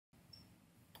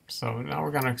So now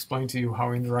we're going to explain to you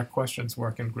how indirect questions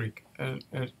work in Greek. And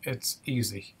it's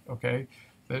easy, okay?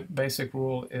 The basic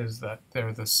rule is that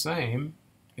they're the same.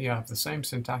 You have the same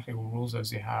syntactical rules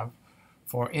as you have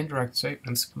for indirect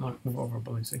statements. Come on, move over,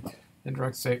 Belisi.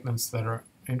 Indirect statements that are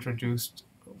introduced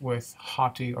with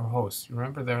hoti or hos.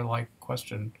 Remember, they're like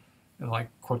quotation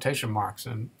marks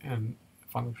and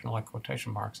functional like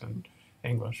quotation marks in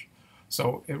English.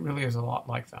 So it really is a lot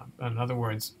like them. In other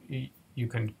words, you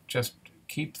can just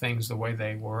keep things the way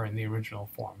they were in the original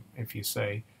form. If you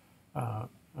say,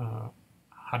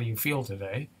 how do you feel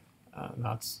today?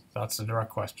 That's a direct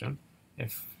question.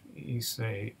 If you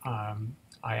say, I'm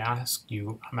asking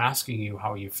you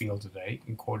how you feel today,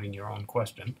 in quoting your own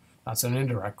question, that's an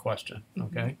indirect question,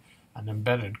 okay? An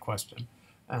embedded question.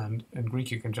 And in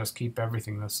Greek, you can just keep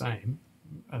everything the same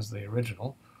as the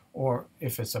original. Or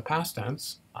if it's a past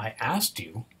tense, I asked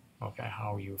you, okay,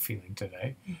 how are you feeling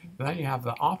today? Then you have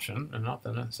the option, and not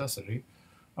the necessity,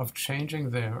 of changing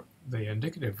the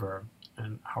indicative verb,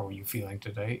 and how are you feeling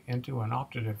today, into an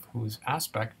optative whose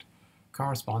aspect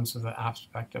corresponds to the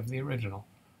aspect of the original.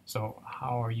 So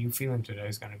how are you feeling today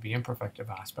is going to be imperfective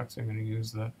aspects. I'm going to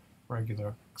use the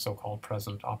regular so-called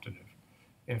present optative.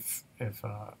 If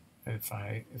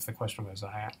the question was,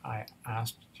 I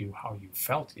asked you how you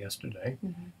felt yesterday,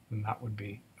 then that would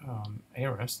be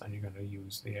aorist, then you're going to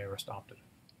use the aorist optative.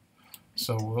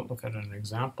 So we'll look at an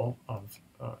example of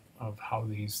how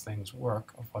these things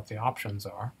work, of what the options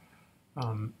are.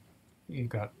 You've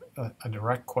got a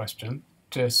direct question,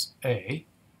 tis A,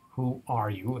 who are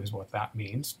you is what that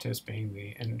means, tis being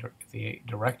the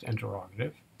direct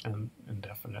interrogative and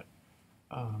indefinite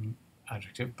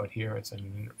adjective, but here it's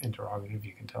an interrogative.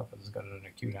 You can tell because it's got an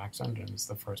acute accent and it's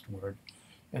the first word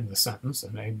in the sentence,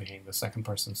 and A being the second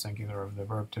person singular of the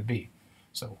verb to be.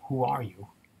 So who are you?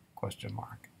 Question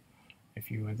mark. If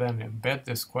you then embed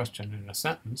this question in a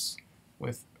sentence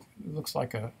with, it looks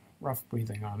like a rough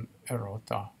breathing on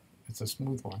erota. It's a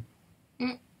smooth one.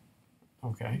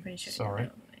 Okay, Sure sorry.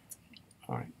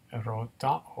 All right,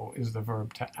 erotao is the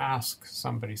verb to ask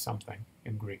somebody something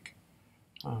in Greek.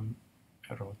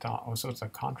 Erotao, so it's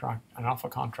an alpha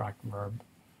contract verb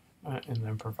in the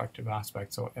imperfective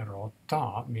aspect. So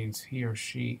erota means he or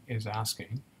she is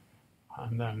asking,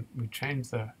 and then we change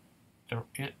the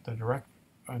direct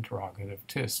interrogative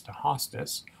tis to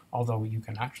hostis, although you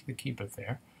can actually keep it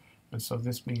there. And so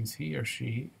this means he or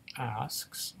she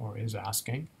asks or is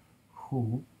asking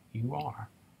who you are.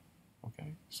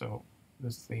 Okay, so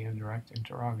this is the indirect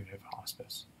interrogative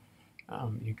hostis.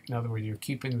 In other words, you're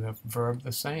keeping the verb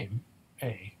the same,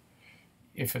 A.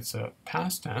 If it's a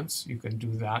past tense, you can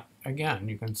do that again.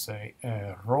 You can say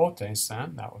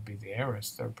erotesen, that would be the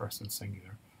aorist third person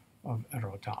singular of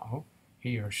erotao.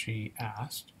 He or she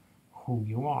asked who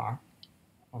you are.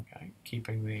 Okay,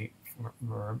 keeping the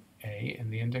verb A in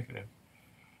the indicative.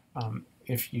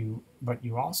 But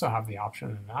you also have the option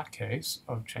in that case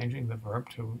of changing the verb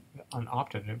to an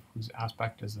optative whose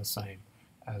aspect is the same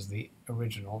as the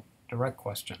original direct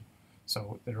question.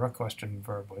 So the direct question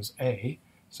verb was A,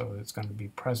 so it's going to be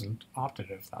present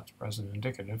optative. That's present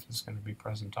indicative. It's going to be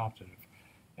present optative.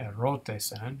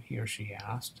 Erotesen, he or she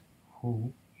asked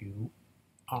who you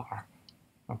are.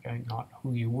 Okay, not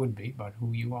who you would be, but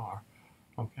who you are.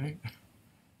 Okay,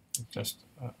 it's just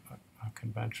a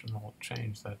conventional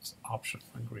change that's optional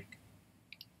in Greek.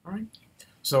 All right.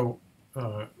 So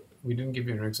we didn't give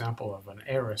you an example of an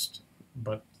aorist,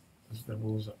 but the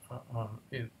rules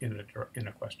in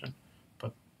a question.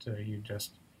 But you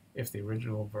just, if the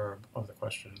original verb of the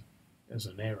question is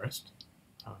an aorist,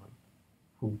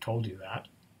 who told you that,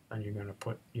 then you're going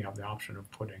to you have the option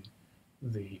of putting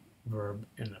the verb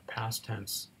in a past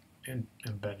tense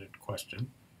embedded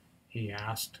question. He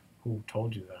asked who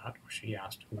told you that, or she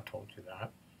asked who told you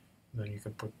that. Then you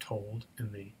could put told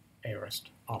in the aorist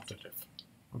optative.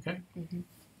 Okay?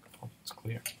 Hope it's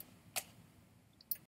clear.